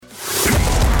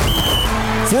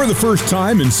For the first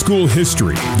time in school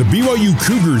history, the BYU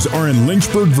Cougars are in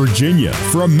Lynchburg, Virginia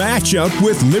for a matchup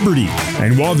with Liberty.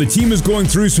 And while the team is going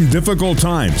through some difficult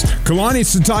times, Kalani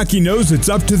Sitake knows it's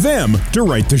up to them to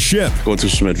right the ship. Going through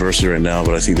some adversity right now,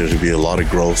 but I think there's going to be a lot of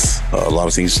growth, a lot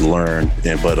of things to learn,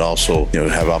 but also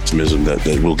have optimism that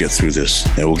we'll get through this.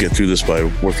 And we'll get through this by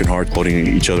working hard, holding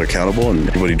each other accountable, and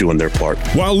everybody doing their part.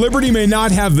 While Liberty may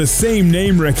not have the same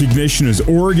name recognition as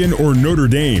Oregon or Notre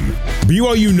Dame,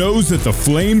 BYU knows that the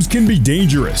Flames can be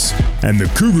dangerous, and the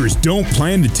Cougars don't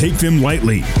plan to take them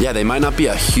lightly. Yeah, they might not be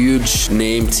a huge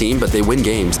name team, but they win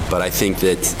games. But I think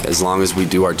that as long as we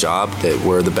do our job, that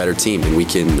we're the better team, and we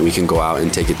can go out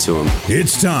and take it to them.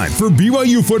 It's time for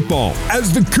BYU football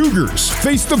as the Cougars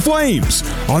face the Flames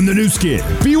on the new skin,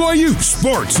 BYU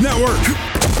Sports Network.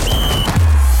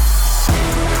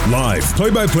 Live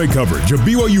play-by-play coverage of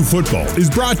BYU football is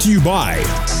brought to you by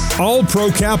All Pro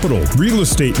Capital Real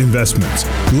Estate Investments,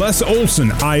 Les Olson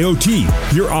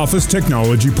IoT, your office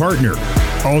technology partner.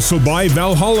 Also by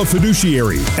Valhalla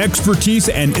Fiduciary, expertise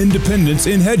and independence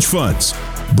in hedge funds.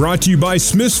 Brought to you by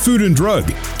Smith's Food and Drug.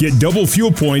 Get double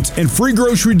fuel points and free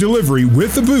grocery delivery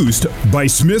with a boost by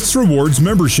Smith's Rewards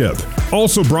membership.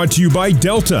 Also brought to you by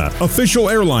Delta, official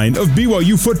airline of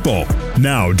BYU football.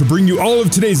 Now, to bring you all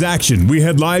of today's action, we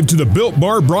head live to the Built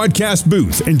Bar broadcast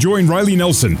booth and join Riley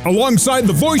Nelson alongside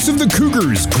the voice of the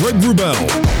Cougars, Greg Wrubell.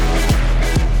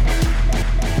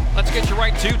 Let's get you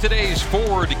right to today's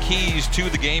Ford Keys to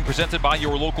the Game, presented by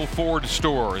your local Ford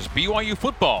stores. BYU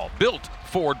football, built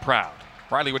Ford proud.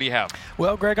 Riley, what do you have?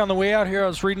 Well, Greg, on the way out here, I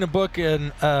was reading a book,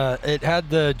 and it had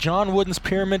the John Wooden's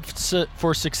Pyramid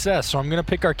for Success. So I'm going to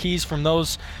pick our keys from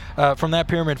those, from that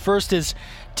pyramid. First is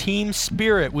team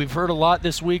spirit. We've heard a lot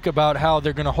this week about how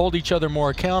they're going to hold each other more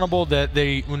accountable, that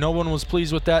no one was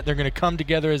pleased with that. They're going to come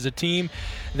together as a team.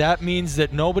 That means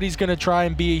that nobody's going to try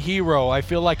and be a hero. I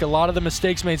feel like a lot of the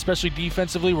mistakes made, especially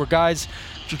defensively, were guys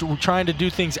trying to do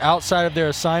things outside of their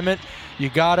assignment. You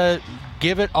got to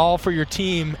give it all for your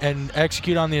team and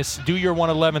execute on this. Do your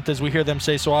 111th, as we hear them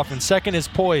say so often. Second is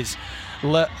poise.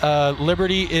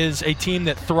 Liberty is a team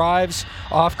that thrives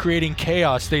off creating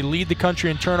chaos. They lead the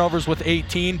country in turnovers with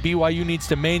 18. BYU needs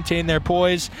to maintain their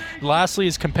poise. Lastly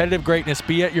is competitive greatness.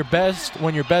 Be at your best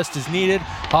when your best is needed.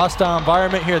 Hostile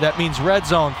environment here. That means red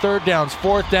zone, third downs,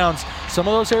 fourth downs. Some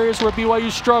of those areas where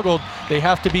BYU struggled, they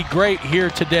have to be great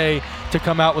here today to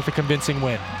come out with a convincing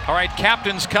win. All right,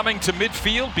 captains coming to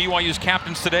midfield. BYU's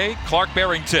captains today, Clark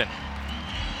Barrington,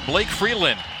 Blake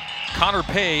Freeland, Connor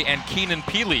Pay, and Keenan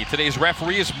Peely. Today's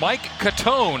referee is Mike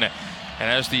Catone. And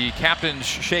as the captains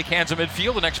shake hands at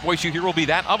midfield, the next voice you hear will be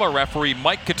that of our referee,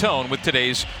 Mike Catone, with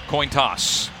today's coin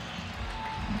toss.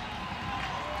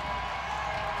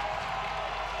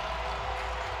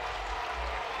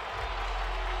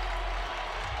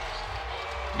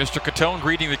 Mr. Catone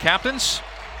greeting the captains.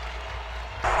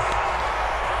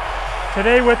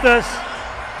 Today with us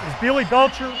is Billy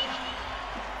Belcher,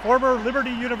 former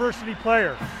Liberty University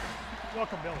player.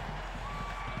 Welcome, Billy.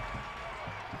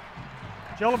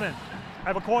 Gentlemen, I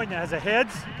have a coin that has a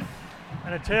heads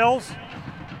and a tails,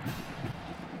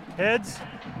 heads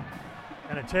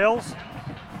and a tails.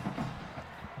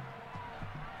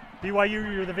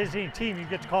 BYU, you're the visiting team. You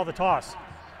get to call the toss.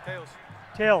 Tails.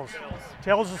 Tails.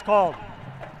 Tails is called.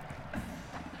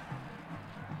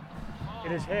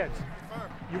 It is heads.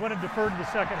 You want to defer to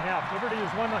the second half. Liberty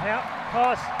has won the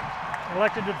toss and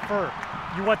elected to defer.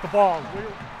 You want the ball.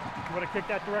 You want to kick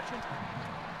that direction?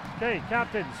 Okay,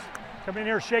 captains, come in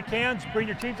here, shake hands, bring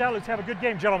your teams out. Let's have a good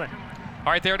game, gentlemen.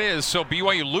 All right, there it is. So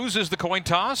BYU loses the coin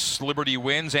toss. Liberty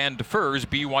wins and defers.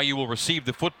 BYU will receive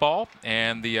the football,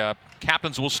 and the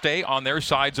captains will stay on their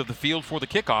sides of the field for the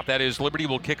kickoff. That is, Liberty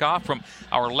will kick off from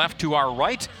our left to our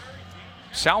right,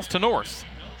 south to north,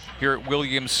 here at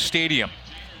Williams Stadium.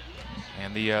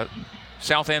 And the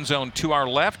south end zone to our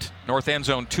left, north end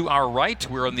zone to our right.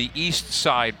 We're on the east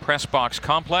side press box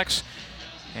complex.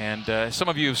 And some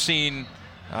of you have seen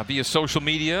via social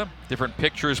media, different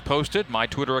pictures posted, my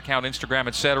Twitter account, Instagram,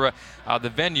 etc. The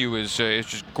venue is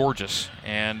just gorgeous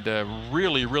and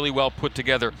really, really well put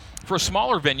together. For a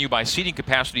smaller venue by seating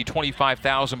capacity,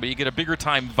 25,000, but you get a bigger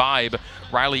time vibe,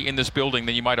 Riley, in this building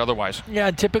than you might otherwise. Yeah,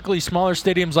 typically smaller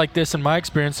stadiums like this, in my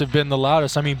experience, have been the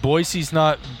loudest. I mean, Boise's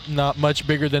not much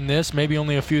bigger than this, maybe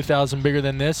only a few thousand bigger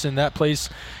than this, and that place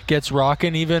gets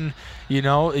rocking. Even,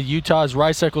 Utah's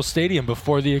Rice-Eccles Stadium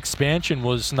before the expansion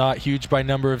was not huge by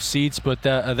number of seats, but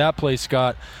that place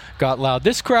got loud.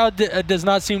 This crowd does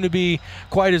not seem to be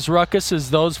quite as ruckus as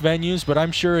those venues, but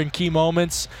I'm sure in key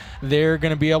moments they're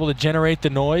going to be able to to generate the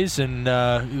noise, and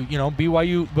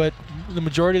BYU, but the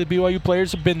majority of the BYU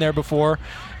players have been there before,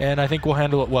 and I think we'll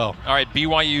handle it well. All right,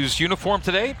 BYU's uniform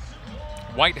today.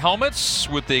 White helmets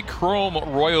with the chrome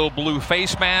royal blue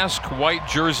face mask, white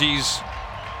jerseys,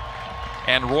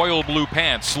 and royal blue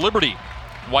pants. Liberty,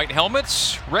 white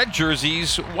helmets, red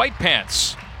jerseys, white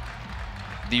pants.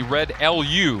 The red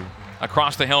LU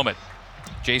across the helmet.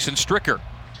 Jason Stricker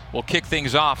will kick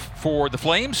things off for the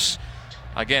Flames.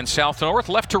 Again, south to north,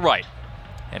 left to right.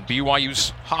 And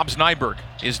BYU's Hobbs Nyberg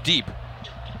is deep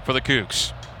for the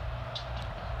Cougs.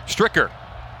 Stricker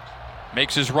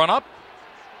makes his run up.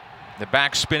 The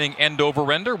back spinning end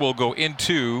over ender will go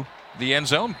into the end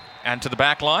zone and to the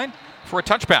back line for a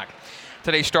touchback.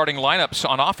 Today's starting lineups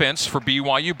on offense for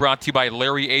BYU brought to you by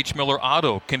Larry H. Miller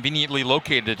Auto, conveniently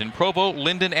located in Provo,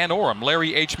 Linden, and Orem.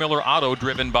 Larry H. Miller Auto,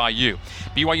 driven by you.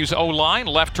 BYU's O-line,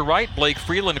 left to right, Blake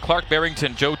Freeland, Clark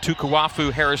Barrington, Joe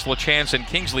Tukuafu, Harris LaChance, and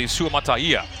Kingsley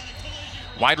Suamataia.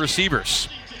 Wide receivers,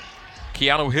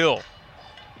 Keanu Hill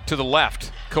to the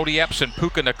left, Cody Epps and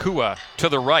Puka Nacua to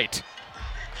the right.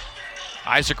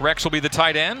 Isaac Rex will be the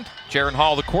tight end, Jaron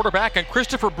Hall the quarterback, and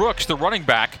Christopher Brooks the running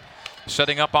back,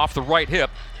 setting up off the right hip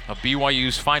of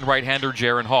BYU's fine right-hander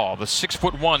Jaron Hall. The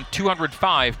 6'1",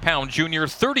 205-pound junior,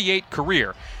 38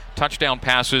 career touchdown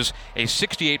passes, a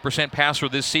 68% passer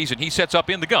this season. He sets up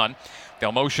in the gun.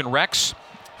 They'll motion Rex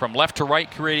from left to right,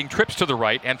 creating trips to the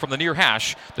right, and from the near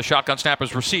hash, the shotgun snap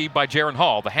is received by Jaron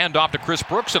Hall. The handoff to Chris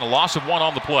Brooks and a loss of 1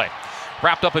 on the play.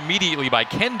 Wrapped up immediately by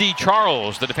Kendi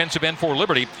Charles, the defensive end for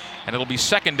Liberty, and it'll be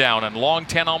second down and long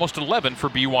 10, almost 11 for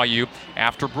BYU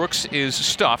after Brooks is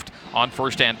stuffed on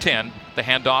 1st and 10. The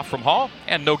handoff from Hall,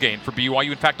 and no gain for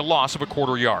BYU. In fact, a loss of a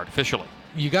quarter yard officially.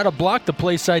 You got to block the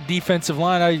play side defensive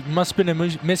line. I must have been a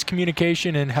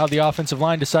miscommunication in how the offensive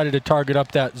line decided to target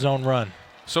up that zone run.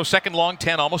 So second long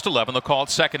 10, almost 11. They'll call it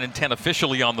 2nd and 10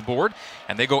 officially on the board,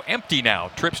 and they go empty now.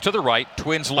 Trips to the right,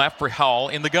 twins left for Hall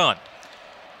in the gun.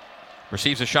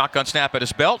 Receives a shotgun snap at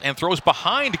his belt and throws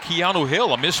behind Keanu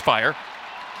Hill, a misfire,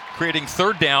 creating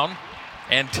 3rd down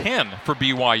and 10 for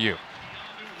BYU.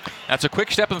 That's a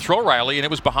quick step and throw, Riley, and it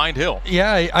was behind Hill.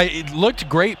 Yeah, it looked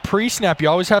great pre-snap. You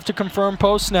always have to confirm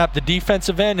post-snap. The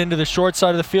defensive end into the short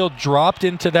side of the field dropped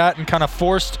into that and kind of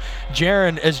forced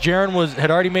Jaron. As Jaron had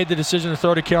already made the decision to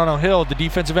throw to Keanu Hill, the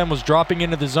defensive end was dropping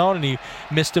into the zone, and he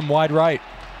missed him wide right.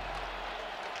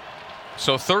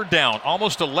 So 3rd down,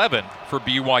 almost 11 for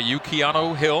BYU.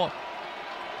 Keanu Hill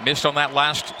missed on that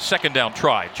last 2nd down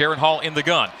try. Jaron Hall in the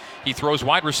gun. He throws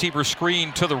wide receiver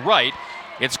screen to the right.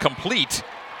 It's complete.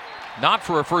 Not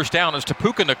for a 1st down as to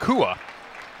Puka Nacua.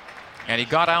 And he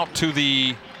got out to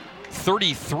the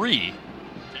 33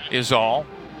 is all.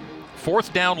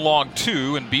 4th down, long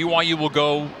 2, and BYU will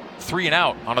go 3 and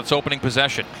out on its opening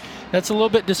possession. That's a little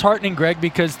bit disheartening, Greg,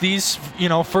 because these,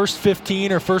 first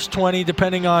 15 or first 20,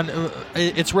 depending on,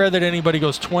 it's rare that anybody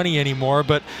goes 20 anymore,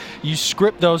 but you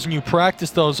script those and you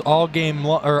practice those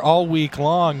all week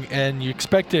long, and you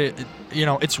expect to,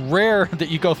 it's rare that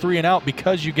you go 3 and out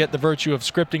because you get the virtue of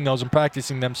scripting those and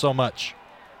practicing them so much.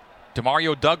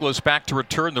 Demario Douglas back to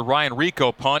return the Ryan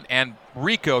Rico punt, and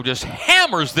Rico just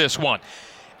hammers this one.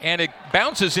 And it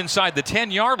bounces inside the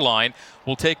 10-yard line.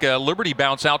 We'll take a Liberty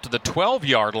bounce out to the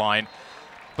 12-yard line.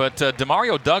 But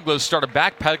Demario Douglas started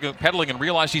backpedaling and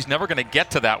realized he's never going to get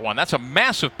to that one. That's a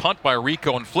massive punt by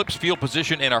Rico and flips field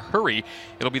position in a hurry.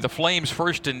 It'll be the Flames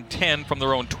 1st and 10 from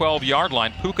their own 12-yard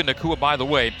line. Puka Nacua, by the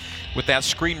way, with that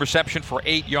screen reception for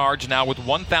 8 yards, now with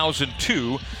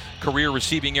 1,002 career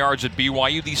receiving yards at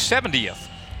BYU, the 70th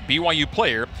BYU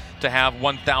player to have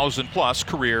 1,000-plus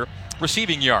career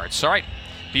receiving yards. All right.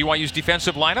 BYU's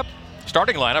defensive lineup,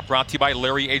 starting lineup, brought to you by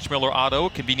Larry H. Miller Auto,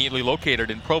 conveniently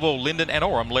located in Provo, Linden, and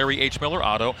Orem. Larry H. Miller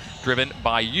Auto, driven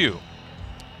by you.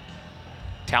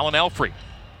 Talon Elfrey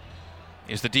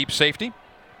is the deep safety.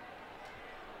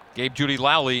 Gabe Judy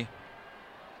Lowley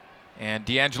and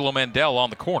D'Angelo Mandel on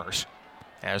the corners.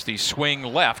 As the swing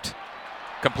left,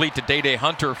 complete to Day-Day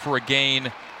Hunter for a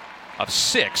gain of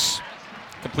 6,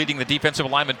 completing the defensive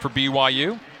alignment for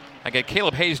BYU. I get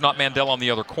Caleb Hayes, not Mandel, on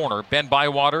the other corner. Ben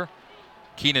Bywater,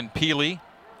 Keenan Peely,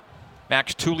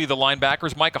 Max Tooley, the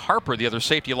linebackers. Micah Harper, the other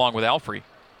safety, along with Alfrey.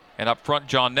 And up front,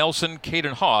 John Nelson,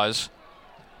 Caden Hawes,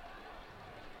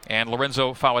 and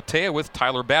Lorenzo Fauatea with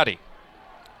Tyler Batty.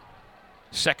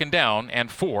 2nd down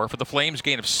and 4 for the Flames,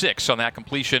 gain of 6 on that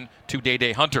completion to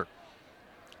Day-Day Hunter.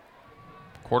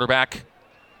 Quarterback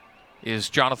is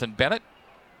Jonathan Bennett.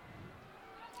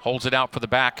 Holds it out for the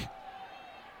back,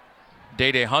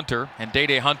 Day-Day Hunter, and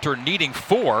Day-Day Hunter needing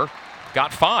 4,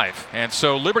 got 5. And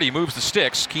so Liberty moves the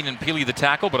sticks. Keenan Peely the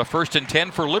tackle, but a 1st and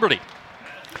 10 for Liberty.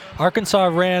 Arkansas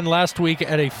ran last week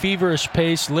at a feverish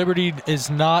pace. Liberty is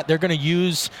not. They're going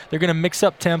to mix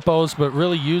up tempos, but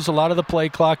really use a lot of the play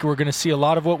clock. We're going to see a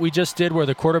lot of what we just did, where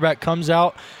the quarterback comes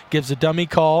out, gives a dummy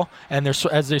call, and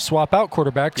as they swap out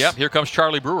quarterbacks. Yep, here comes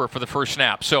Charlie Brewer for the first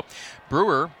snap. So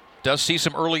Brewer does see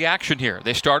some early action here.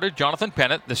 They started Jonathan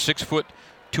Bennett, the 6-foot,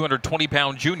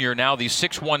 220-pound junior, now the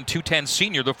 6'1", 210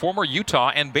 senior. The former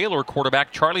Utah and Baylor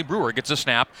quarterback Charlie Brewer gets a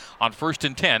snap on 1st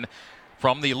and 10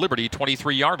 from the Liberty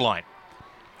 23-yard line.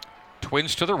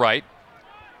 Twins to the right.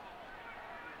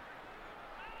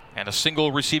 And a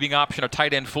single receiving option, a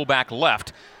tight end fullback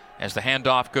left, as the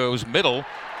handoff goes middle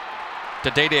to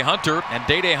Day-Day Hunter. And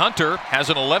Day-Day Hunter has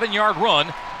an 11-yard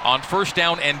run on 1st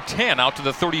down and 10 out to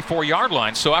the 34-yard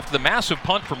line. So after the massive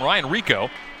punt from Ryan Rico,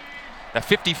 a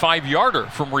 55-yarder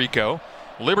from Rico,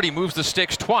 Liberty moves the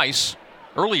sticks twice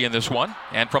early in this one,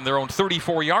 and from their own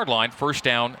 34-yard line, 1st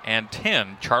down and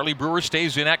 10. Charlie Brewer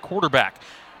stays in at quarterback.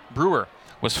 Brewer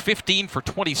was 15 for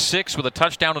 26 with a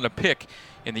touchdown and a pick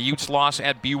in the Utes' loss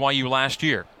at BYU last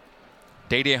year.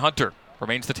 Day-Day Hunter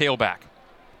remains the tailback.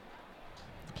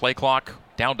 Play clock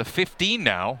down to 15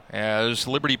 now, as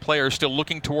Liberty players still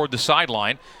looking toward the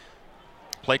sideline.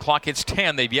 Play clock hits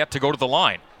 10. They've yet to go to the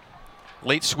line.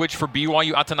 Late switch for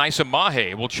BYU. Atanaisa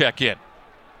Mahe will check in.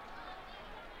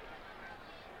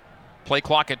 Play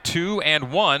clock at 2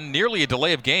 and 1. Nearly a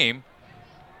delay of game.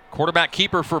 Quarterback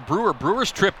keeper for Brewer.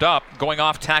 Brewer's tripped up, going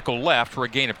off tackle left for a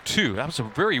gain of 2. That was a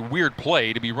very weird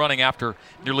play to be running after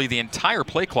nearly the entire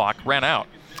play clock ran out.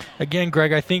 Again,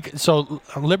 Greg, I think so.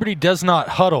 Liberty does not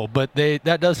huddle, but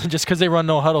that doesn't, just because they run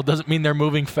no huddle doesn't mean they're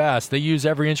moving fast. They use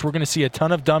every inch. We're going to see a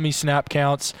ton of dummy snap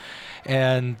counts,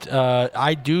 and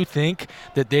I do think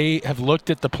that they have looked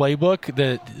at the playbook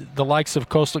that the likes of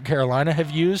Coastal Carolina have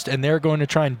used, and they're going to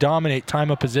try and dominate time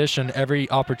of possession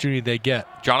every opportunity they get.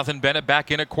 Jonathan Bennett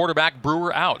back in at quarterback.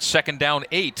 Brewer out. 2nd down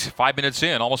 8. 5 minutes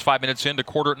in, almost 5 minutes into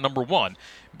quarter number 1.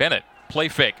 Bennett. Play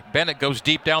fake. Bennett goes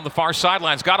deep down the far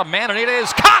sidelines. Got a man, and it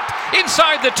is caught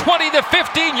inside the 20 to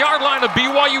 15-yard line of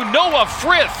BYU. Noah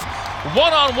Frith,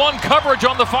 one-on-one coverage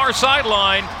on the far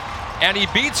sideline, and he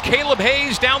beats Caleb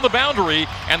Hayes down the boundary,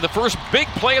 and the first big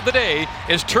play of the day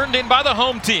is turned in by the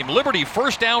home team. Liberty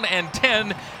 1st down and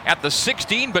 10 at the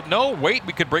 16, but no, wait,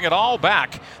 we could bring it all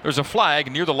back. There's a flag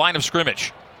near the line of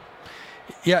scrimmage.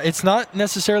 Yeah, it's not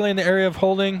necessarily in the area of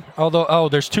holding, although,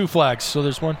 there's 2 flags, so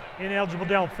there's one. Ineligible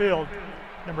downfield,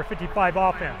 number 55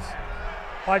 offense.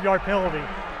 5-yard penalty,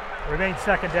 remains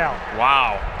 2nd down.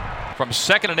 Wow. From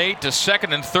 2nd and 8 to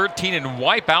 2nd and 13 and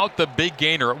wipe out the big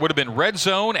gainer. It would have been red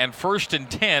zone and 1st and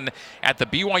 10 at the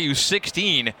BYU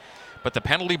 16. But the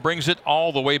penalty brings it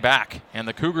all the way back. And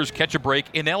the Cougars catch a break.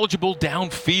 Ineligible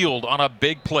downfield on a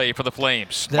big play for the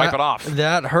Flames. Wipe it off.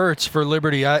 That hurts for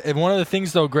Liberty. And one of the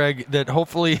things, though, Greg, that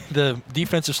hopefully the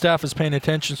defensive staff is paying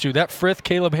attention to, that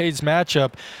Frith-Caleb Hayes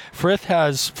matchup, Frith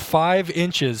has 5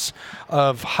 inches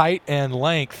of height and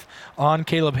length on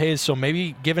Caleb Hayes, so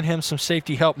maybe giving him some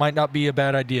safety help might not be a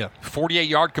bad idea.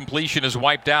 48-yard completion is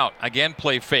wiped out. Again,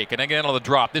 play fake, and again on the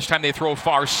drop. This time they throw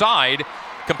far side.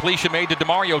 Completion made to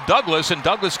Demario Douglas, and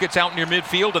Douglas gets out near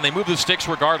midfield, and they move the sticks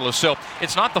regardless. So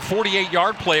it's not the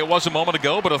 48-yard play it was a moment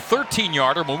ago, but a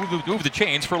 13-yarder will move the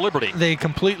chains for Liberty. They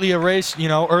completely erased,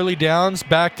 early downs,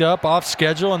 backed up, off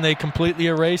schedule, and they completely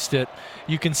erased it.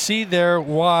 You can see there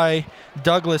why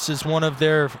Douglas is one of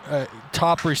their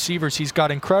top receivers. He's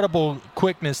got incredible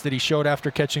quickness that he showed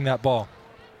after catching that ball.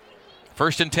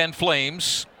 1st and 10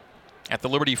 Flames at the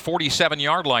Liberty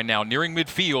 47-yard line now, nearing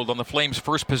midfield on the Flames'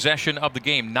 first possession of the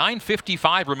game.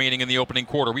 9:55 remaining in the opening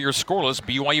quarter. We are scoreless,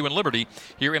 BYU and Liberty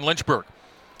here in Lynchburg.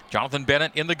 Jonathan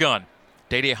Bennett in the gun.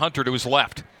 Day-Day Hunter to his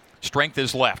left. Strength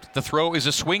is left. The throw is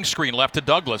a swing screen left to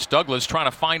Douglas. Douglas trying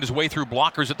to find his way through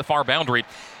blockers at the far boundary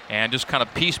and just kind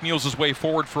of piecemeals his way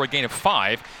forward for a gain of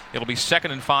 5. It'll be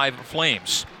 2nd and 5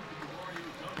 Flames.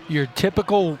 Your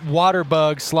typical water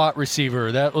bug slot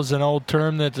receiver. That was an old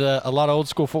term that a lot of old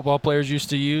school football players used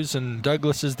to use, and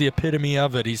Douglas is the epitome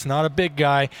of it. He's not a big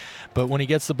guy, but when he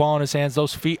gets the ball in his hands,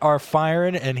 those feet are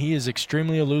firing, and he is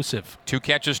extremely elusive. 2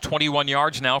 catches, 21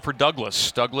 yards now for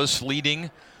Douglas. Douglas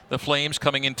leading the Flames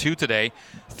coming in 2 today.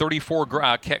 34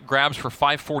 grabs for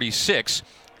 546,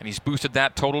 and he's boosted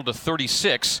that total to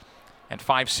 36 and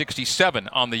 567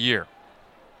 on the year.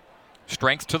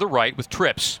 Strength to the right with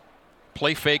trips.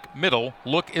 Play fake middle.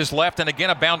 Look is left, and again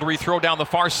a boundary throw down the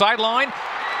far sideline.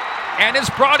 And it's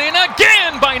brought in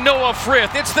again by Noah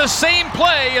Frith. It's the same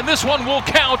play, and this one will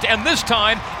count, and this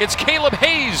time it's Caleb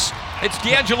Hayes. It's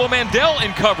D'Angelo Mandel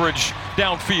in coverage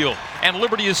downfield. And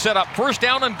Liberty is set up 1st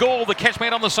down and goal. The catch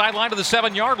made on the sideline to the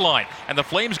 7-yard line. And the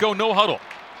Flames go no huddle.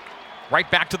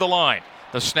 Right back to the line.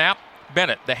 The snap,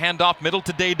 Bennett, the handoff middle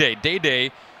to Day-Day.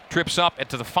 Day-Day trips up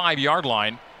to the 5-yard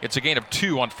line. It's a gain of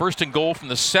 2 on 1st and goal from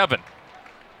the 7.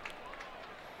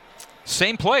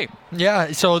 Same play.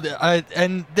 Yeah, so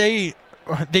and they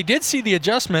did see the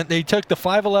adjustment. They took the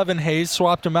 5'11 Hayes,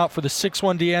 swapped him out for the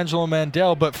 6'1 D'Angelo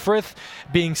Mandel, but Frith,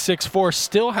 being 6'4,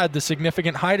 still had the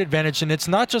significant height advantage. And it's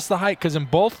not just the height, because in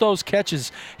both those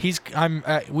catches,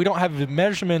 we don't have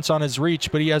measurements on his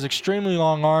reach, but he has extremely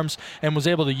long arms and was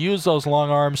able to use those long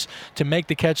arms to make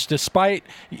the catch, despite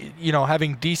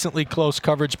having decently close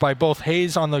coverage by both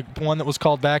Hayes on the one that was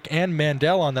called back and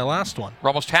Mandel on the last one. We're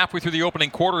almost halfway through the opening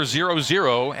quarter,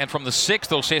 0-0, and from the 6th,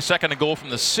 they'll say 2nd and goal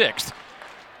from the 6th.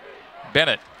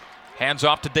 Bennett hands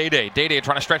off to Day-Day. Day-Day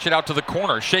trying to stretch it out to the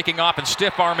corner, shaking off and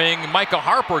stiff-arming. Micah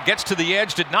Harper gets to the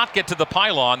edge, did not get to the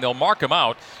pylon. They'll mark him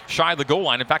out shy of the goal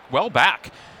line. In fact, well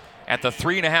back at the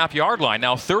 3.5-yard line.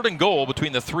 Now 3rd and goal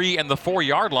between the 3 and the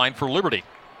 4-yard line for Liberty.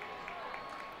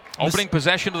 Opening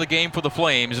possession of the game for the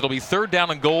Flames. It'll be 3rd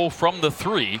down and goal from the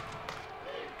 3.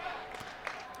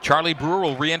 Charlie Brewer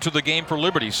will re-enter the game for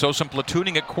Liberty. So some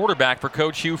platooning at quarterback for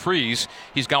Coach Hugh Freeze.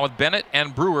 He's gone with Bennett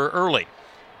and Brewer early.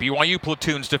 BYU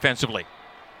platoons defensively.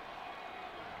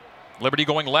 Liberty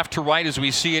going left to right as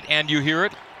we see it and you hear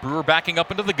it. Brewer backing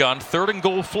up into the gun. 3rd and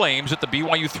goal Flames at the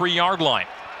BYU 3-yard line.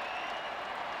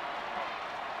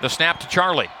 The snap to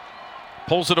Charlie.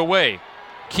 Pulls it away.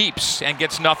 Keeps and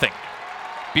gets nothing.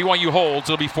 BYU holds.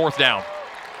 It'll be 4th down.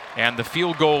 And the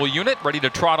field goal unit ready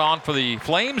to trot on for the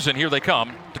Flames, and here they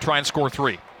come to try and score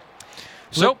 3.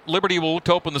 So Liberty will look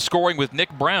to open the scoring with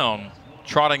Nick Brown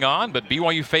trotting on, but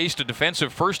BYU faced a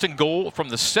defensive 1st and goal from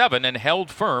the 7 and held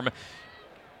firm.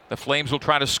 The Flames will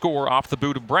try to score off the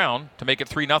boot of Brown to make it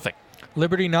 3-0.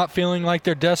 Liberty not feeling like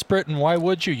they're desperate, and why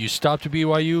would you? You stopped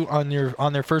BYU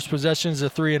on their first possessions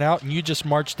of 3 and out, and you just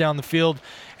marched down the field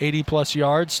 80-plus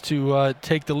yards to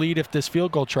take the lead if this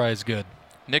field goal try is good.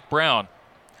 Nick Brown,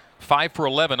 5 for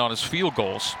 11 on his field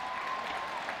goals.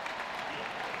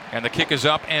 And the kick is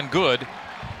up and good.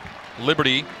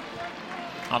 Liberty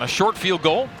on a short field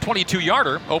goal,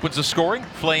 22-yarder, opens the scoring.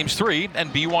 Flames 3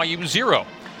 and BYU 0.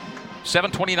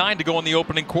 7:29 to go in the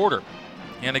opening quarter.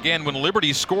 And again, when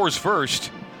Liberty scores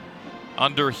first,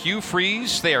 under Hugh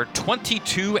Freeze, they are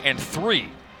 22-3.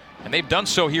 And they've done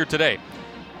so here today.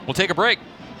 We'll take a break.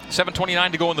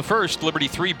 7:29 to go in the first. Liberty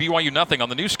 3, BYU nothing on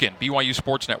the new skin, BYU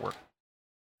Sports Network.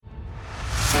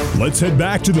 Let's head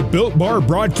back to the Built Bar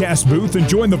broadcast booth and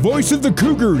join the voice of the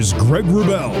Cougars, Greg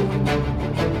Wrubell.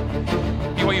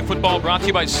 BYU football brought to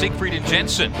you by Siegfried and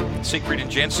Jensen. Siegfried and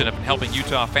Jensen have been helping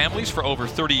Utah families for over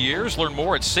 30 years. Learn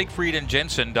more at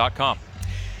siegfriedandjensen.com.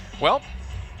 Well,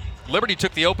 Liberty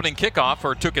took the opening kickoff,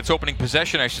 or took its opening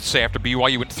possession, I should say, after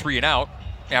BYU went 3 and out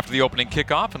after the opening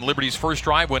kickoff. And Liberty's first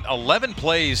drive went 11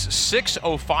 plays,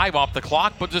 6:05 off the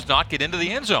clock, but does not get into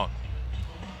the end zone.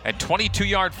 A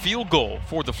 22-yard field goal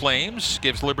for the Flames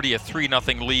gives Liberty a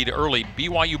 3-0 lead early.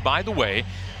 BYU, by the way,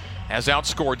 has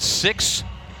outscored 6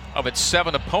 of its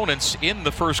 7 opponents in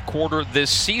the first quarter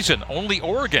this season. Only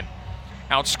Oregon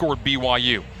outscored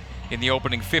BYU in the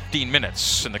opening 15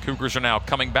 minutes. And the Cougars are now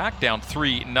coming back down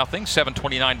 3-0.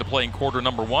 7:29 to play in quarter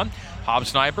number 1.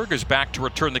 Hobbs Nyberg is back to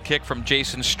return the kick from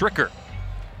Jason Stricker.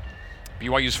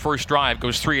 BYU's first drive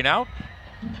goes 3 and out.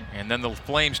 And then the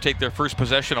Flames take their first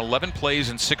possession, 11 plays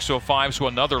in 6:05, so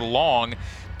another long,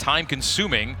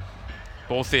 time-consuming,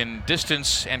 both in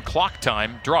distance and clock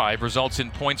time, drive results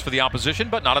in points for the opposition,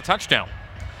 but not a touchdown.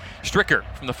 Stricker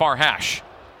from the far hash.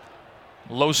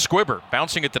 Low squibber,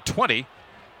 bouncing at the 20,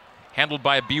 handled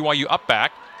by a BYU upback.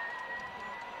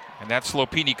 And that's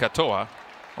Lopini Katoa,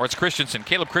 or it's Christensen.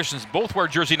 Caleb Christensen, both wear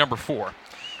jersey number 4.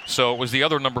 So it was the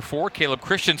other number 4, Caleb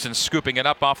Christensen, scooping it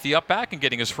up off the upback and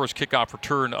getting his first kickoff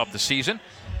return of the season.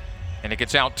 And it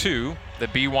gets out to the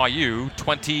BYU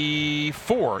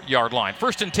 24-yard line.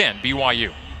 1st and 10,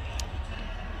 BYU.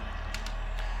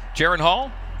 Jaron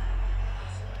Hall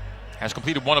has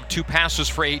completed 1 of 2 passes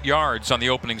for 8 yards on the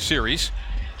opening series.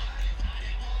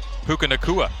 Puka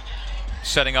Nacua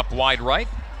setting up wide right.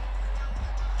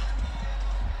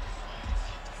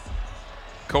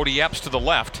 Cody Epps to the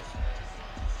left.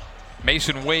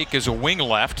 Mason Wake is a wing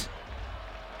left.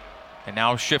 And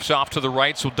now shifts off to the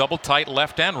right, so double tight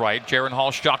left and right. Jaron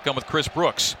Hall shotgun with Chris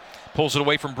Brooks. Pulls it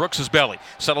away from Brooks' belly.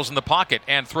 Settles in the pocket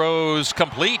and throws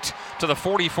complete to the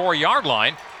 44-yard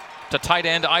line to tight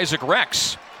end Isaac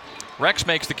Rex. Rex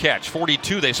makes the catch.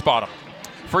 42, they spot him.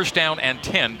 1st down and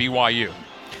 10, BYU.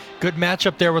 Good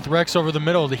matchup there with Rex over the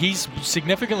middle. He's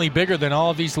significantly bigger than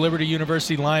all of these Liberty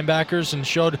University linebackers and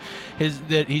showed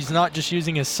that he's not just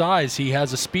using his size. He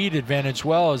has a speed advantage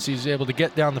well as he's able to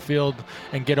get down the field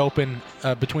and get open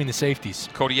between the safeties.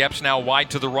 Cody Epps now wide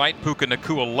to the right. Puka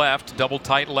Nacua left. Double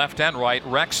tight left and right.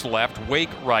 Rex left. Wake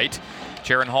right.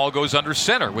 Jaron Hall goes under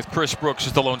center with Chris Brooks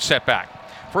as the lone setback.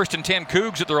 1st and 10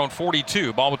 Cougs at their own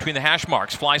 42. Ball between the hash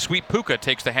marks. Fly sweep. Puka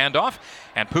takes the handoff.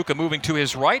 And Puka moving to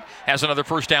his right has another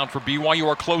first down for BYU,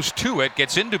 or close to it.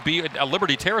 Gets into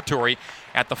Liberty territory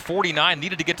at the 49.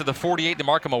 Needed to get to the 48 to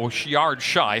mark him a yard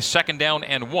shy. 2nd down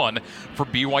and 1 for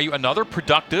BYU. Another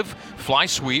productive fly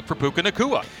sweep for Puka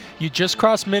Nacua. You just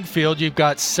crossed midfield. You've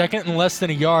got 2nd and less than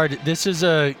a yard. This is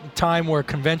a time where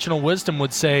conventional wisdom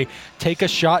would say, take a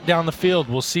shot down the field.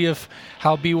 We'll see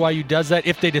how BYU does that,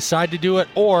 if they decide to do it,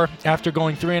 or after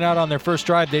going 3 and out on their first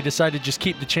drive, they decide to just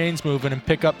keep the chains moving and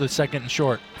pick up the 2nd and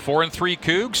short. 4 and 3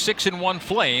 Cougs, 6 and 1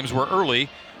 Flames were early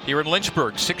here in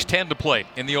Lynchburg. 6:10 to play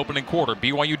in the opening quarter.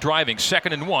 BYU driving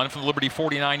 2nd and 1 from the Liberty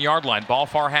 49-yard line. Ball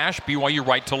far hash, BYU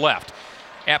right to left.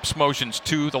 Epps motions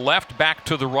to the left, back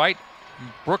to the right.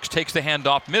 Brooks takes the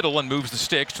handoff middle and moves the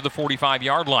sticks to the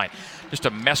 45-yard line. Just a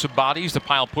mess of bodies, the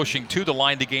pile pushing to the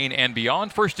line to gain and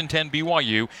beyond. 1st and 10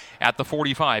 BYU at the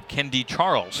 45. Kendi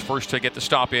Charles first to get the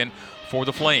stop in for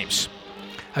the Flames.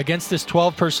 Against this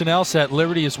 12 personnel set,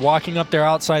 Liberty is walking up their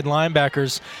outside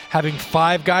linebackers, having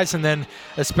 5 guys, and then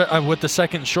with the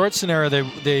 2nd short scenario,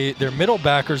 their middle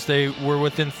backers, they were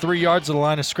within 3 yards of the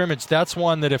line of scrimmage. That's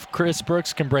one that if Chris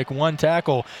Brooks can break 1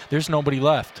 tackle, there's nobody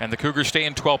left. And the Cougars stay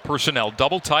in 12 personnel.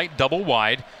 Double tight, double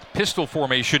wide. Pistol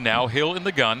formation now. Hill in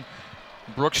the gun.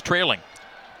 Brooks trailing.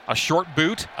 A short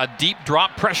boot, a deep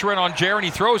drop, pressure in on Jaron. He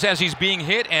throws as he's being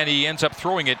hit, and he ends up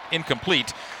throwing it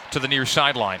incomplete to the near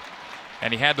sideline.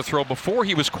 And he had to throw before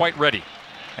he was quite ready.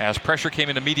 As pressure came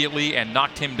in immediately and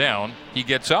knocked him down, he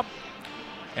gets up,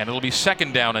 and it'll be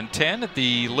 2nd down and 10 at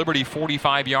the Liberty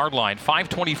 45-yard line.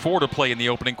 5:24 to play in the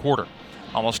opening quarter.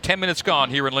 Almost 10 minutes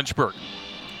gone here in Lynchburg.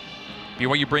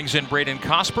 BYU brings in Braden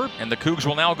Cosper, and the Cougs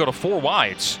will now go to 4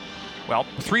 wides. Well,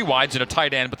 3 wides and a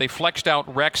tight end, but they flexed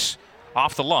out Rex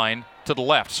off the line to the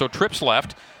left. So trips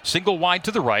left, single wide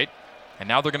to the right, and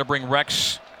now they're going to bring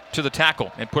Rex to the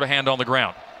tackle and put a hand on the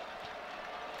ground.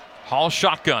 Hall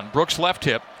shotgun, Brooks left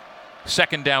hip,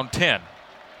 2nd down 10.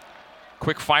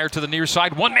 Quick fire to the near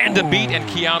side, 1 man to beat, and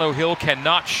Keanu Hill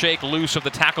cannot shake loose of the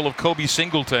tackle of Kobe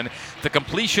Singleton. The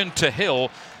completion to Hill,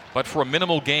 but for a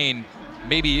minimal gain,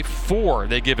 maybe 4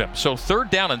 they give him. So 3rd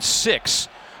down and 6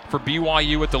 for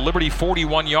BYU at the Liberty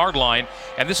 41-yard line,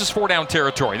 and this is 4-down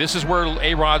territory. This is where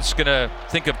A-Rod's going to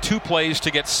think of 2 plays to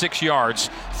get 6 yards.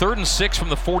 3rd and 6 from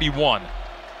the 41.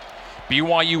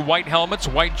 BYU white helmets,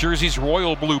 white jerseys,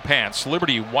 royal blue pants.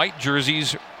 Liberty white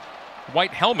jerseys,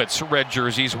 white helmets, red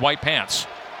jerseys, white pants.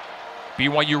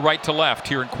 BYU right to left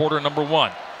here in quarter number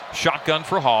 1. Shotgun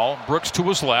for Hall. Brooks to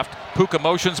his left. Puka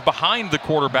motions behind the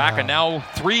quarterback, and now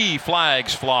 3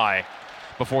 flags fly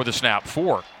before the snap.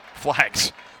 4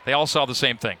 flags. They all saw the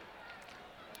same thing.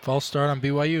 False start on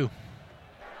BYU.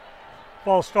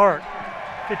 False start.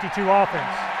 52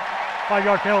 offense.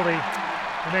 5-yard penalty.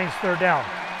 Remains 3rd down.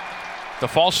 The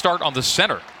false start on the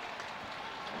center,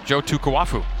 Joe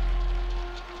Tukuafu.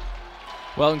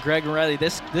 Well, and Greg and Riley,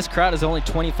 this crowd is only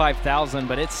 25,000,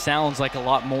 but it sounds like a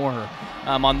lot more.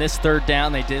 On this 3rd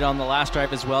down, they did on the last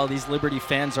drive as well. These Liberty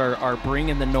fans are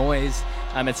bringing the noise.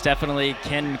 It's definitely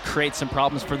can create some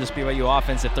problems for this BYU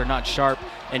offense if they're not sharp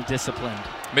and disciplined.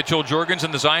 Mitchell Jorgens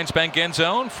in the Zions Bank end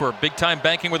zone for big-time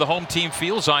banking with a home team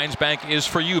feel. Zions Bank is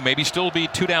for you. Maybe still be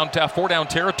 4-down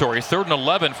territory. 3rd and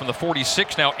 11 from the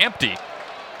 46, now empty.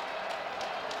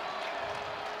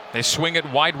 They swing it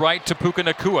wide right to Puka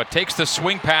Nacua. Takes the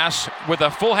swing pass with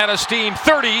a full head of steam.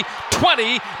 30,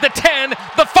 20, the 10,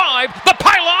 the 5, the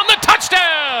pylon, the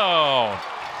touchdown!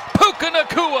 Puka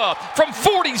Nacua from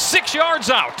 46 yards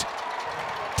out.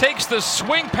 Takes the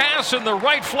swing pass in the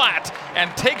right flat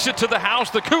and takes it to the house.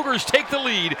 The Cougars take the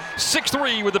lead,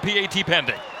 6-3 with the PAT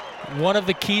pending. One of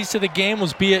the keys to the game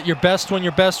was be at your best when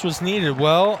your best was needed.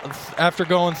 Well, after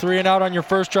going 3 and out on your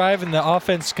first drive and the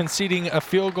offense conceding a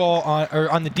field goal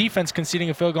on the defense conceding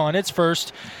a field goal on its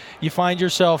first, you find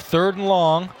yourself 3rd and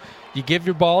long. You give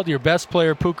your ball to your best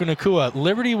player, Puka Nacua.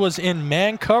 Liberty was in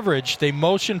man coverage. They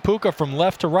motioned Puka from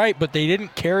left to right, but they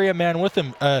didn't carry a man with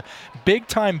him. A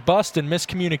big-time bust and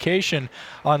miscommunication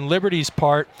on Liberty's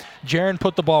part. Jaron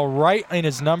put the ball right in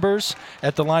his numbers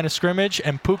at the line of scrimmage,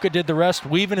 and Puka did the rest,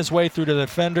 weaving his way through the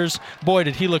defenders. Boy,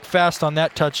 did he look fast on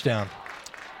that touchdown.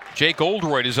 Jake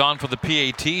Oldroyd is on for the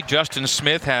PAT. Justin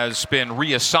Smith has been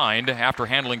reassigned after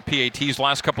handling PATs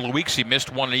last couple of weeks. He missed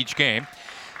one in each game.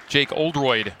 Jake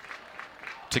Oldroyd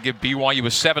to give BYU a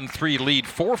 7-3 lead.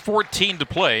 4:14 to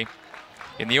play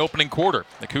in the opening quarter.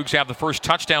 The Cougs have the first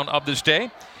touchdown of this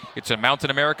day. It's a Mountain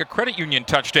America Credit Union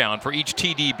touchdown. For each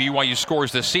TD BYU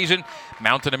scores this season,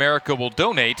 Mountain America will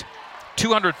donate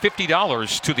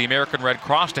 $250 to the American Red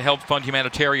Cross to help fund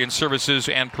humanitarian services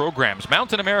and programs.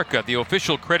 Mountain America, the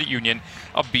official credit union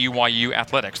of BYU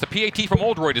Athletics. The PAT from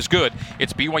Oldroyd is good.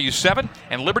 It's BYU 7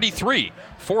 and Liberty 3.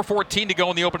 4:14 to go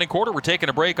in the opening quarter. We're taking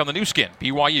a break on the new skin,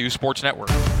 BYU Sports Network.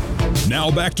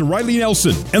 Now back to Riley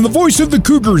Nelson and the voice of the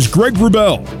Cougars, Greg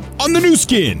Wrubell, on the new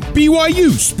skin,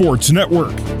 BYU Sports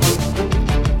Network.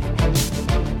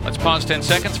 Let's pause 10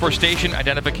 seconds for station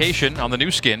identification on the new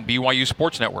skin, BYU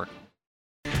Sports Network.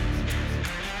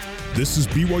 This is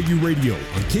BYU Radio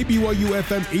on KBYU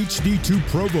FM HD2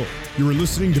 Provo. You are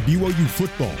listening to BYU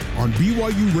Football on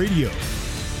BYU Radio.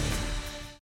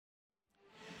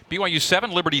 BYU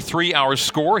 7, Liberty 3, our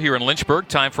score here in Lynchburg.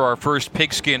 Time for our first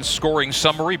Pigskin scoring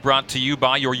summary, brought to you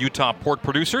by your Utah pork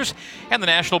producers and the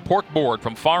National Pork Board.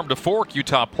 From farm to fork,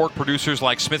 Utah pork producers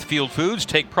like Smithfield Foods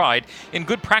take pride in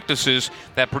good practices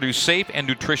that produce safe and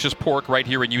nutritious pork right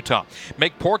here in Utah.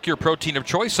 Make pork your protein of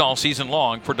choice all season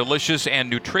long. For delicious and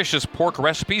nutritious pork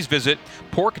recipes, visit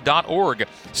pork.org.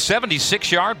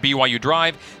 76-yard BYU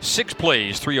drive, 6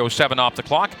 plays, 3:07 off the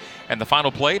clock. And the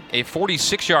final play, a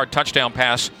 46-yard touchdown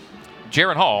pass,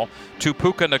 Jaren Hall to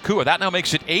Puka Nacua. That now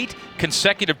makes it 8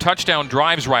 consecutive touchdown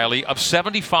drives, Riley, of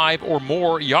 75 or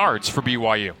more yards for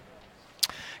BYU.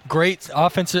 Great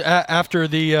offense after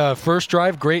the first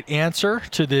drive. Great answer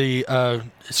to the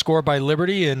score by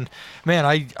Liberty. And, man,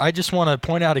 I just want to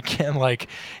point out again, like,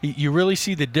 you really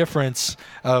see the difference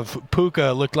of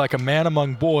Puka looked like a man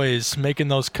among boys making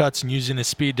those cuts and using his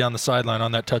speed down the sideline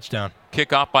on that touchdown.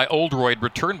 Kickoff by Oldroyd,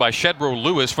 returned by Shedro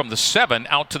Lewis from the 7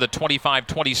 out to the 25,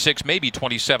 26, maybe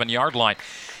 27-yard line.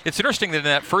 It's interesting that in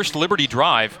that first Liberty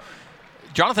drive,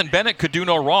 Jonathan Bennett could do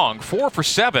no wrong. 4 for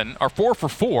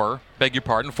 4,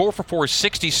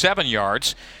 67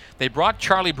 yards. They brought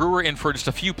Charlie Brewer in for just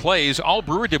a few plays. All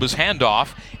Brewer did was hand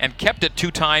off and kept it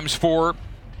 2 times for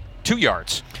 2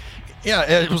 yards. Yeah,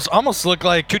 it was almost looked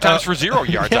like 2 times for 0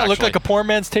 yards. Yeah, it looked like a poor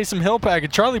man's Taysom Hill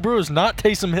package. Charlie Brewer is not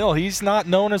Taysom Hill. He's not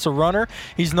known as a runner.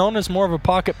 He's known as more of a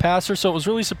pocket passer, so it was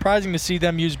really surprising to see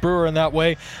them use Brewer in that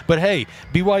way. But, hey,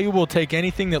 BYU will take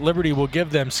anything that Liberty will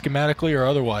give them schematically or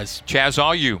otherwise. Chaz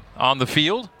Ayu on the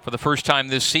field for the first time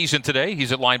this season today.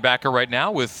 He's at linebacker right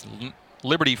now with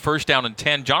Liberty first down and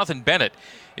 10. Jonathan Bennett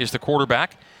is the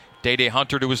quarterback. Day-Day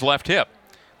Hunter to his left hip.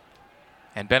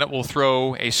 And Bennett will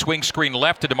throw a swing screen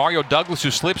left to Demario Douglas,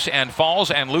 who slips and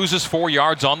falls and loses 4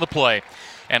 yards on the play.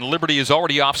 And Liberty is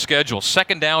already off schedule.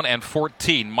 2nd down and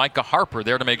 14. Micah Harper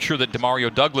there to make sure that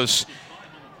Demario Douglas,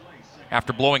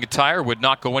 after blowing a tire, would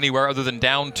not go anywhere other than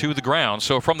down to the ground.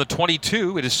 So from the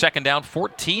 22, it is 2nd down,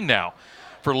 14 now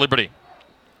for Liberty.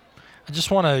 I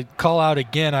just want to call out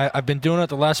again, I've been doing it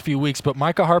the last few weeks, but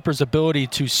Micah Harper's ability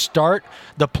to start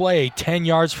the play 10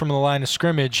 yards from the line of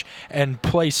scrimmage and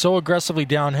play so aggressively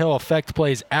downhill, affect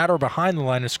plays at or behind the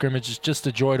line of scrimmage, is just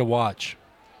a joy to watch.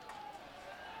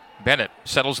 Bennett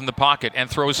settles in the pocket and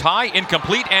throws high,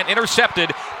 incomplete, and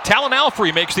intercepted. Talon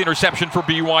Alfrey makes the interception for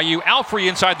BYU. Alfrey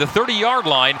inside the 30-yard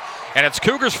line, and it's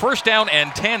Cougars 1st down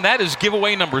and 10. That is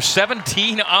giveaway number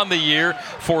 17 on the year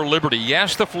for Liberty.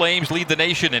 Yes, the Flames lead the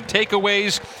nation in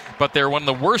takeaways, but they're one of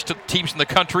the worst teams in the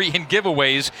country in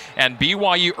giveaways. And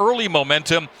BYU early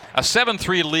momentum, a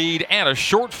 7-3 lead, and a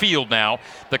short field now.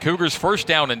 The Cougars 1st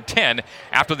down and 10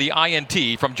 after the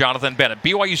INT from Jonathan Bennett.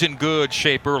 BYU's in good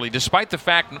shape early, despite the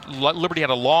fact Liberty had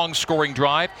a long scoring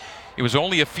drive. It was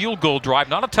only a field goal drive,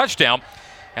 not a touchdown.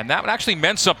 And that actually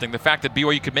meant something, the fact that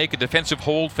BYU could make a defensive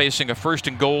hold facing a 1st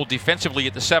and goal defensively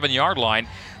at the 7-yard line.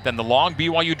 Then the long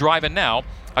BYU drive, and now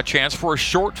a chance for a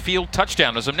short field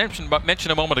touchdown. As I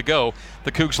mentioned a moment ago,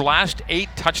 the Cougs' last 8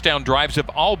 touchdown drives have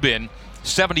all been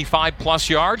 75-plus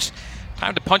yards.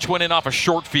 Time to punch one in off a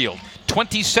short field.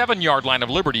 27-yard line of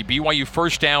Liberty. BYU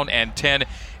 1st down and 10.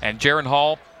 And Jaren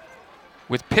Hall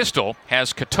with pistol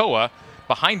has Katoa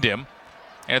behind him.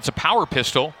 And it's a power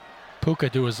pistol.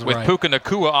 Puka to his with right. Puka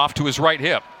Nacua off to his right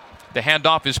hip. The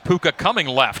handoff is Puka coming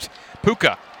left.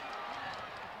 Puka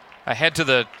ahead to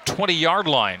the 20-yard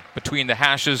line between the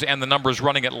hashes and the numbers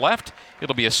running at left.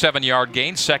 It'll be a 7-yard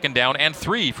gain, 2nd down and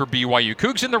 3 for BYU.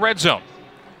 Cougs in the red zone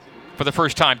for the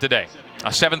first time today. A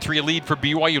 7-3 lead for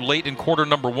BYU late in quarter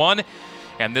number 1.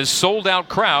 And this sold-out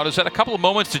crowd has had a couple of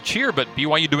moments to cheer, but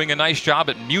BYU doing a nice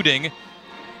job at muting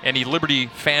any Liberty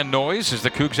fan noise as the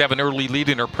Cougs have an early lead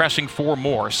and are pressing for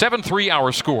more. 7-3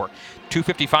 our score.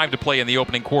 2:55 to play in the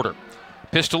opening quarter.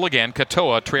 Pistol again,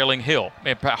 Katoa trailing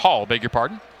Hall, beg your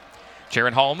pardon.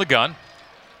 Jaren Hall in the gun.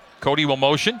 Cody will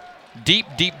motion. Deep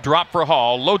drop for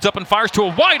Hall. Loads up and fires to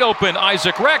a wide open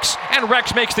Isaac Rex, and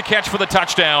Rex makes the catch for the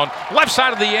touchdown. Left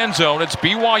side of the end zone. It's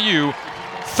BYU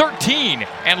 13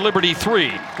 and Liberty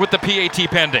 3 with the PAT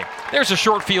pending. There's a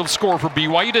short field score for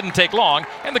BYU. Didn't take long,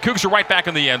 and the Cougs are right back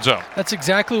in the end zone. That's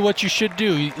exactly what you should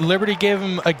do. Liberty gave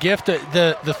him a gift.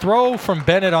 The throw from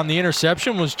Bennett on the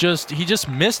interception was he just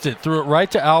missed it. Threw it right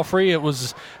to Alfrey. It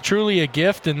was truly a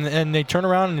gift, and they turn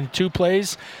around and in 2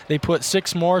 plays, they put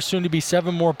 6 more, soon to be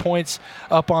 7 more points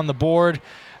up on the board.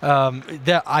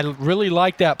 That I really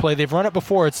like that play. They've run it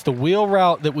before. It's the wheel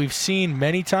route that we've seen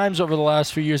many times over the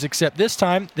last few years, except this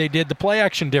time they did the play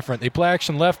action different. They play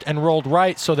action left and rolled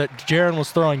right so that Jaron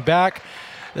was throwing back.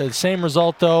 The same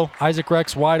result, though. Isaac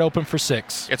Rex wide open for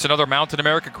 6. It's another Mountain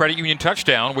America Credit Union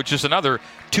touchdown, which is another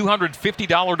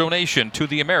 $250 donation to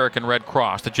the American Red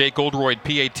Cross. The Jake Oldroyd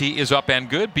PAT is up and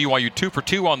good. BYU 2 for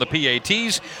 2 on the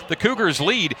PATs. The Cougars'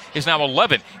 lead is now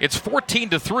 11. It's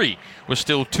 14-3 with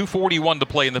still 2:41 to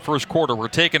play in the first quarter. We're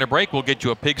taking a break. We'll get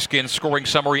you a pigskin scoring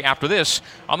summary after this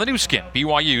on the new skin,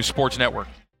 BYU Sports Network.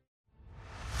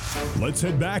 Let's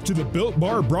head back to the Built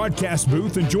Bar broadcast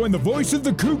booth and join the voice of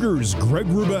the Cougars, Greg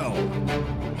Wrubell.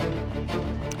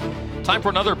 Time for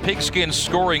another pigskin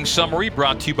scoring summary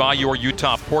brought to you by your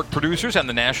Utah pork producers and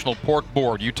the National Pork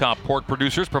Board. Utah pork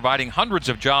producers providing hundreds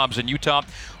of jobs in Utah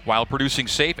while producing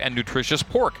safe and nutritious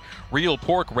pork. Real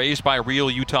pork raised by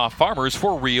real Utah farmers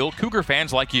for real Cougar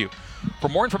fans like you. For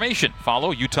more information,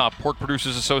 follow Utah Pork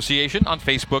Producers Association on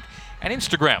Facebook and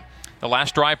Instagram. The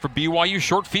last drive for BYU,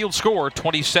 short field score,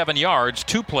 27 yards,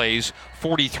 2 plays,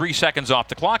 43 seconds off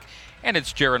the clock. And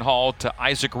it's Jaron Hall to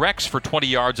Isaac Rex for 20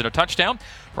 yards and a touchdown.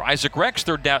 For Isaac Rex,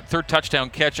 third touchdown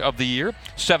catch of the year,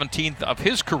 17th of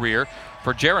his career.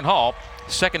 For Jaron Hall,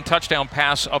 second touchdown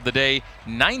pass of the day,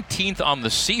 19th on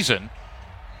the season.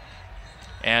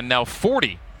 And now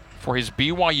 40 for his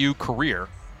BYU career.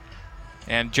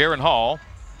 And Jaron Hall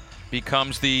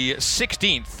becomes the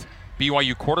 16th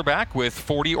BYU quarterback with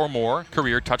 40 or more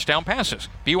career touchdown passes.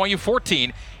 BYU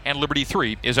 14 and Liberty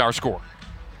 3 is our score.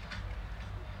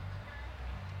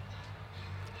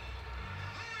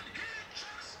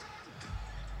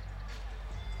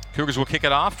 Cougars will kick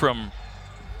it off from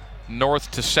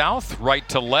north to south, right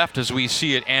to left as we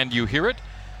see it and you hear it.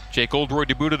 Jake Oldroyd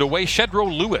debuted away.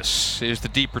 Shedro Lewis is the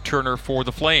deep returner for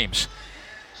the Flames.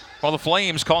 Well, the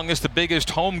Flames calling this the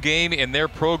biggest home game in their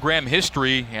program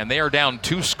history, and they are down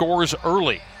 2 scores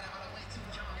early.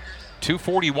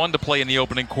 2:41 to play in the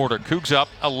opening quarter. Cougs up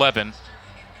 11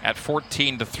 at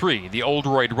 14-3. The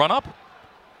Oldroyd run-up.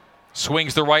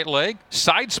 Swings the right leg,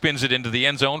 side spins it into the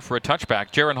end zone for a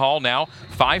touchback. Jaron Hall now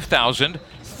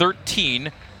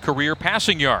 5,013 career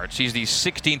passing yards. He's the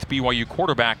 16th BYU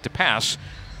quarterback to pass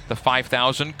the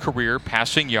 5,000 career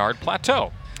passing yard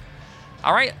plateau.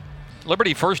 All right,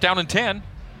 Liberty first down and 10.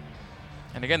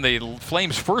 And again, the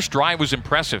Flames' first drive was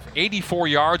impressive. 84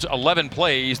 yards, 11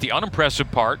 plays. The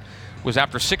unimpressive part was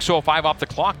after 6:05 off the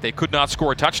clock, they could not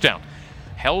score a touchdown.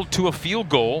 Held to a field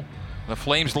goal. The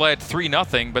Flames led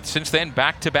 3-0, but since then,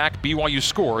 back-to-back BYU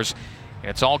scores.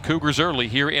 It's all Cougars early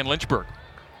here in Lynchburg.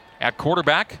 At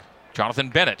quarterback, Jonathan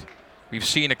Bennett. We've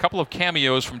seen a couple of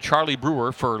cameos from Charlie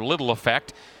Brewer for little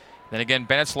effect. Then again,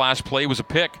 Bennett's last play was a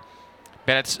pick.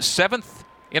 Bennett's 7th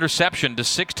interception to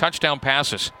 6 touchdown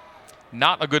passes.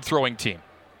 Not a good throwing team.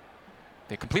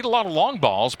 They complete a lot of long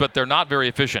balls, but they're not very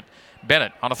efficient.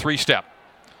 Bennett on a 3-step.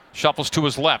 Shuffles to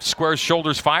his left, squares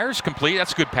shoulders, fires, complete.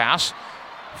 That's a good pass.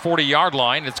 40-yard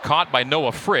line. It's caught by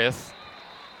Noah Frith.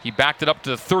 He backed it up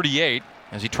to the 38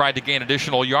 as he tried to gain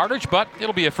additional yardage, but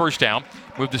it'll be a first down.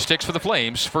 Move the sticks for the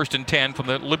Flames. 1st and 10 from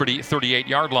the Liberty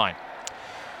 38-yard line.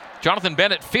 Jonathan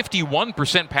Bennett,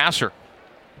 51% passer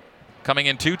coming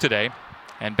in today.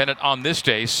 And Bennett on this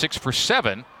day, 6 for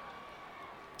 7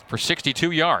 for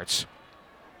 62 yards.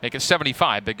 Make it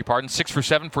 75, beg your pardon. 6 for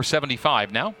 7 for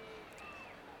 75 now.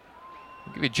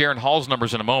 I'll give you Jaron Hall's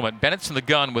numbers in a moment. Bennett's in the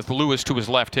gun with Lewis to his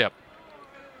left hip.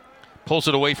 Pulls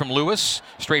it away from Lewis.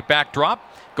 Straight back drop.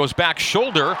 Goes back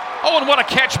shoulder. Oh, and what a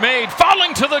catch made.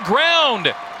 Falling to the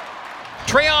ground.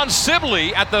 Treyon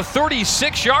Sibley at the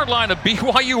 36-yard line of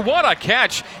BYU. What a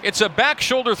catch. It's a back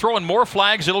shoulder throw and more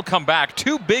flags. It'll come back.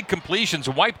 2 big completions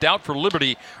wiped out for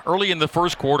Liberty early in the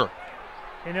first quarter.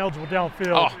 Ineligible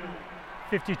downfield.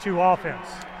 52 offense.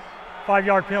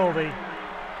 5-yard penalty.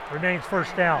 Remains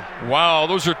first down. Wow,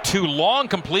 those are 2 long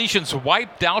completions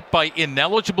wiped out by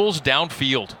ineligibles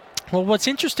downfield. Well, what's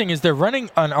interesting is they're running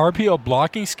an RPO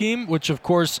blocking scheme, which, of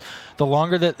course, the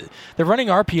longer that they're running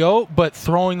RPO, but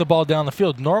throwing the ball down the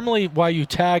field. Normally, why you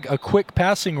tag a quick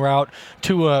passing route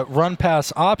to a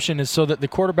run-pass option is so that the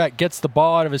quarterback gets the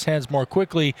ball out of his hands more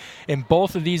quickly. In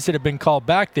both of these that have been called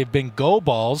back, they've been go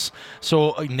balls.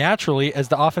 So naturally, as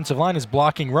the offensive line is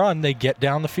blocking run, they get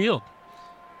down the field.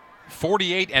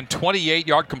 48 and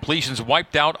 28-yard completions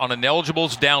wiped out on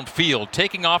ineligibles downfield.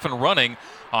 Taking off and running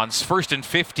on 1st and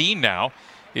 15 now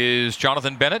is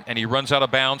Jonathan Bennett, and he runs out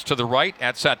of bounds to the right.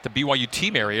 That's at the BYU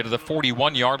team area to the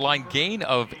 41-yard line. Gain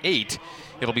of 8.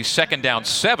 It'll be 2nd down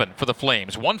 7 for the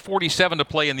Flames. 1:47 to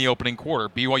play in the opening quarter.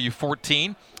 BYU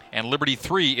 14 and Liberty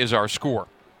 3 is our score.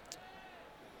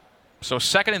 So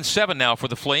 2nd and 7 now for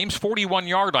the Flames.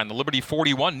 41-yard line, the Liberty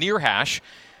 41 near hash.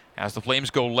 As the Flames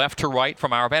go left to right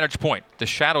from our vantage point, the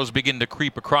shadows begin to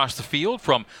creep across the field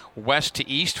from west to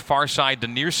east, far side to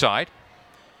near side.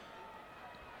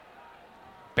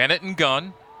 Bennett and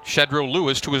gun, Shedro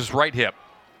Lewis to his right hip.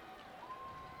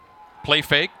 Play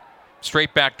fake,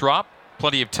 straight back drop,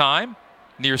 plenty of time.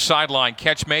 Near sideline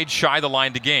catch made, shy the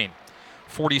line to gain.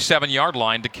 47-yard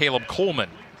line to Caleb Coleman.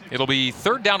 It'll be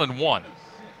 3rd down and 1.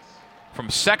 From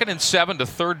 2nd and 7 to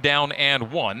 3rd down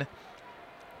and 1.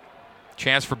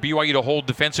 Chance for BYU to hold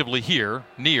defensively here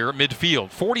near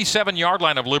midfield. 47-yard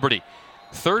line of Liberty.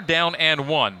 3rd down and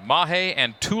 1. Mahe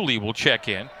and Tooley will check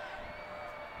in.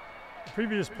 The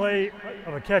previous play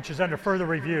of a catch is under further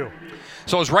review.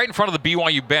 So it was right in front of the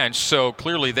BYU bench, so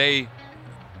clearly they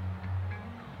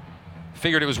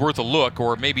figured it was worth a look,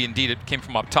 or maybe indeed it came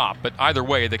from up top. But either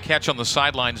way, the catch on the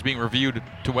sideline is being reviewed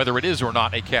to whether it is or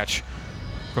not a catch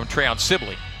from Trayon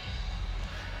Sibley.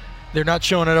 They're not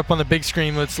showing it up on the big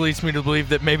screen, which leads me to believe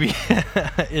that maybe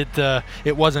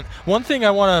it wasn't. One thing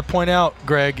I want to point out,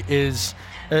 Greg, is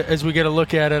as we get a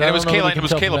look at it, and it was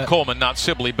Caleb Coleman, not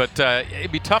Sibley, but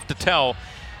it'd be tough to tell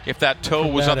if that toe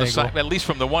was on the side, at least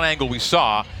from the one angle we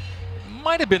saw.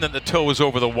 Might have been that the toe was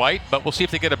over the white, but we'll see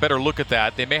if they get a better look at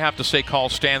that. They may have to say call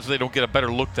stands so they don't get a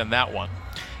better look than that one.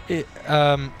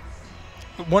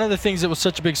 One of the things that was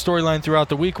such a big storyline throughout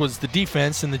the week was the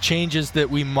defense and the changes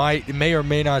that we may or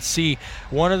may not see.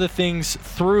 One of the things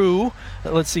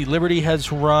Liberty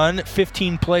has run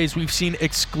 15 plays. We've seen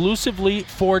exclusively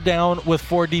 4 down with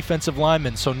 4 defensive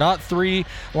linemen. So not 3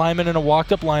 linemen and a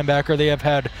walked-up linebacker. They have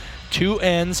had 2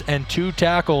 ends and 2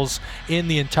 tackles in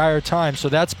the entire time. So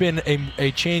that's been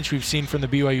a change we've seen from the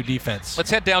BYU defense.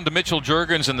 Let's head down to Mitchell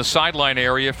Juergens in the sideline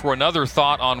area for another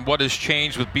thought on what has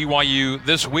changed with BYU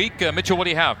this week. Mitchell, what do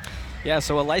you have? Yeah,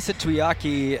 so Ilaisa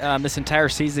Tuiaki, this entire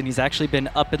season, he's actually been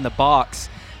up in the box.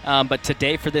 But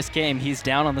today for this game, he's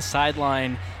down on the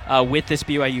sideline with this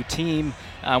BYU team.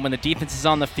 When the defense is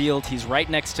on the field, he's right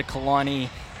next to Kalani,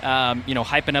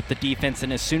 hyping up the defense.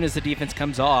 And as soon as the defense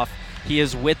comes off, he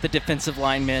is with the defensive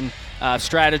linemen,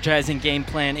 strategizing, game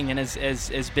planning, and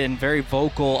has been very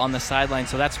vocal on the sideline.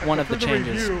 So that's one of the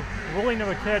changes. Review, ruling of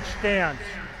a catch stands.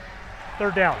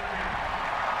 3rd down.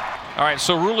 All right,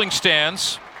 so ruling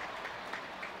stands.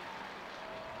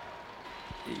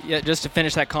 Yeah, just to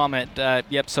finish that comment,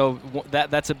 so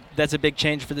that's a big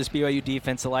change for this BYU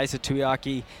defense. Ilaisa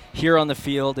Tuiaki here on the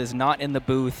field is not in the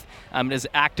booth, is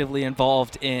actively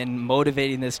involved in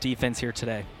motivating this defense here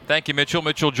today. Thank you, Mitchell.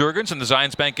 Mitchell Juergens in the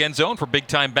Zions Bank end zone for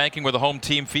big-time banking where the home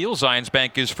team feels. Zions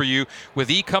Bank is for you. With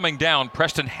E coming down,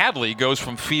 Preston Hadley goes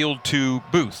from field to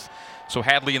booth. So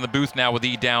Hadley in the booth now with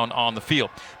E down on the field.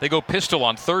 They go pistol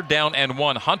on 3rd down and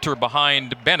 1. Hunter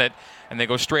behind Bennett. And they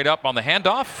go straight up on the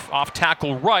handoff, off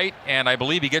tackle right, and I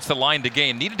believe he gets the line to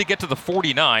gain. Needed to get to the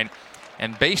 49,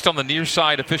 and based on the near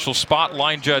side official spot,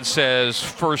 line judge says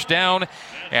 1st down,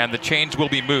 and the chains will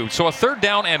be moved. So a 3rd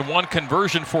down and 1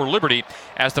 conversion for Liberty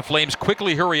as the Flames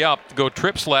quickly hurry up, go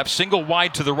trips left, single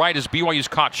wide to the right as BYU's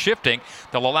caught shifting.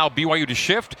 They'll allow BYU to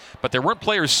shift, but there weren't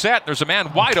players set. There's a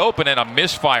man wide open and a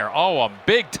misfire. Oh, a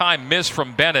big-time miss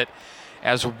from Bennett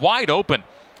as wide open.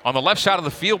 On the left side of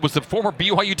the field was the former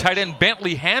BYU tight end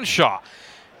Bentley Hanshaw.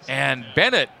 And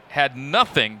Bennett had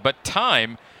nothing but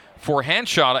time for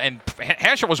Hanshaw, and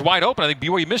Hanshaw was wide open. I think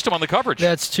BYU missed him on the coverage.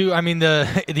 That's too. I mean,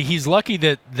 he's lucky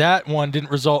that one didn't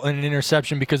result in an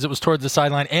interception because it was towards the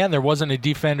sideline and there wasn't a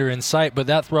defender in sight. But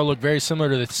that throw looked very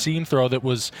similar to the seam throw that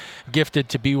was gifted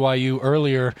to BYU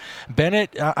earlier.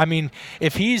 Bennett,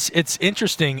 it's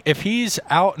interesting. If he's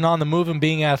out and on the move and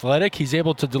being athletic, he's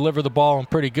able to deliver the ball and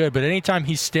pretty good. But anytime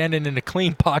he's standing in a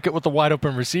clean pocket with a wide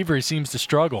open receiver, he seems to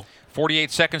struggle.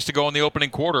 48 seconds to go in the opening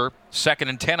quarter. 2nd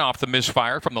and 10 off the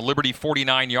misfire from the Liberty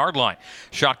 49-yard line.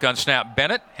 Shotgun snap,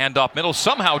 Bennett. Handoff middle.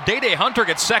 Somehow, Day-Day Hunter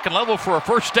gets second level for a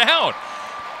 1st down.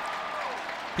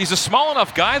 He's a small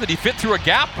enough guy that he fit through a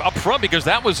gap up front because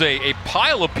that was a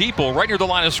pile of people right near the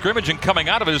line of scrimmage, and coming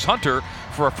out of it is Hunter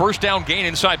for a first down gain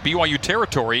inside BYU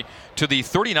territory to the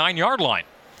 39-yard line.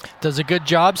 Does a good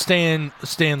job staying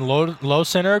low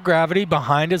center of gravity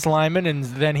behind his lineman, and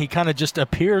then he kind of just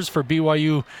appears for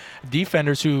BYU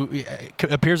defenders who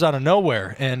appears out of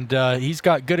nowhere. And he's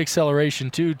got good acceleration,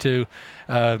 too, to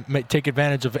take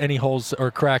advantage of any holes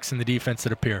or cracks in the defense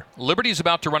that appear. Liberty's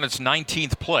about to run its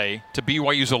 19th play to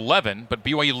BYU's 11, but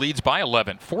BYU leads by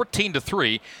 11,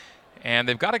 14-3. And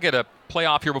they've got to get a play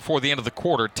off here before the end of the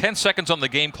quarter. 10 seconds on the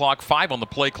game clock, 5 on the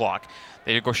play clock.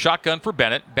 They go shotgun for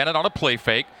Bennett. Bennett on a play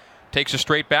fake. Takes a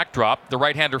straight back drop. The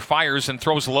right-hander fires and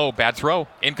throws low. Bad throw.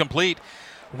 Incomplete.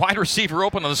 Wide receiver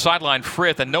open on the sideline,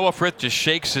 Frith. And Noah Frith just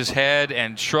shakes his head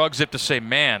and shrugs it to say,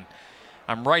 man,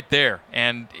 I'm right there.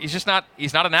 And he's not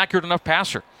an accurate enough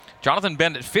passer. Jonathan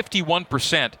Bennett,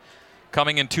 51%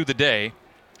 coming into the day.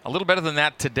 A little better than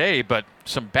that today, but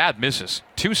some bad misses.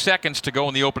 2 seconds to go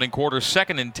in the opening quarter.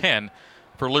 2nd and 10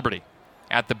 for Liberty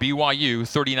at the BYU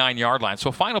 39-yard line.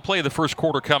 So final play of the first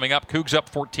quarter coming up. Cougs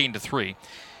up 14-3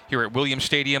 here at Williams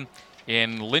Stadium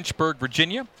in Lynchburg,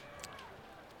 Virginia.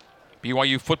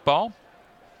 BYU football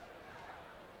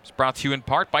is brought to you in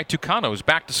part by Tucano's.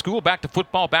 Back to school, back to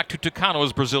football, back to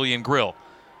Tucano's Brazilian Grill.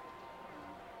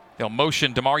 They'll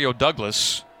motion DeMario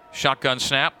Douglas. Shotgun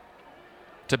snap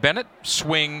to Bennett.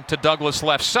 Swing to Douglas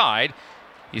left side.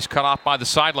 He's cut off by the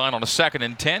sideline on a 2nd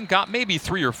and 10. Got maybe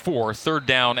 3 or 4. 3rd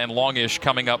down and longish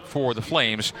coming up for the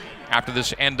Flames after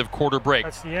this end of quarter break.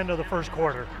 That's the end of the first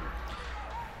quarter.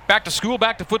 Back to school,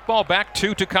 back to football, back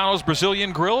to Tucano's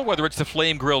Brazilian Grill. Whether it's the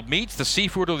flame-grilled meats, the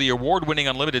seafood, or the award-winning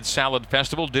Unlimited Salad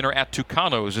Festival, dinner at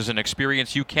Tucano's is an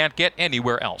experience you can't get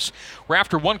anywhere else. We're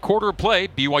after 1 quarter of play,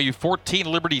 BYU 14,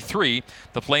 Liberty 3.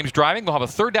 The Flames driving. They'll have a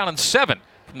 3rd down and 7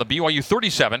 from the BYU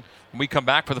 37 when we come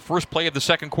back for the first play of the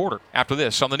second quarter. After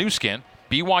this on the new skin,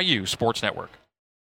 BYU Sports Network.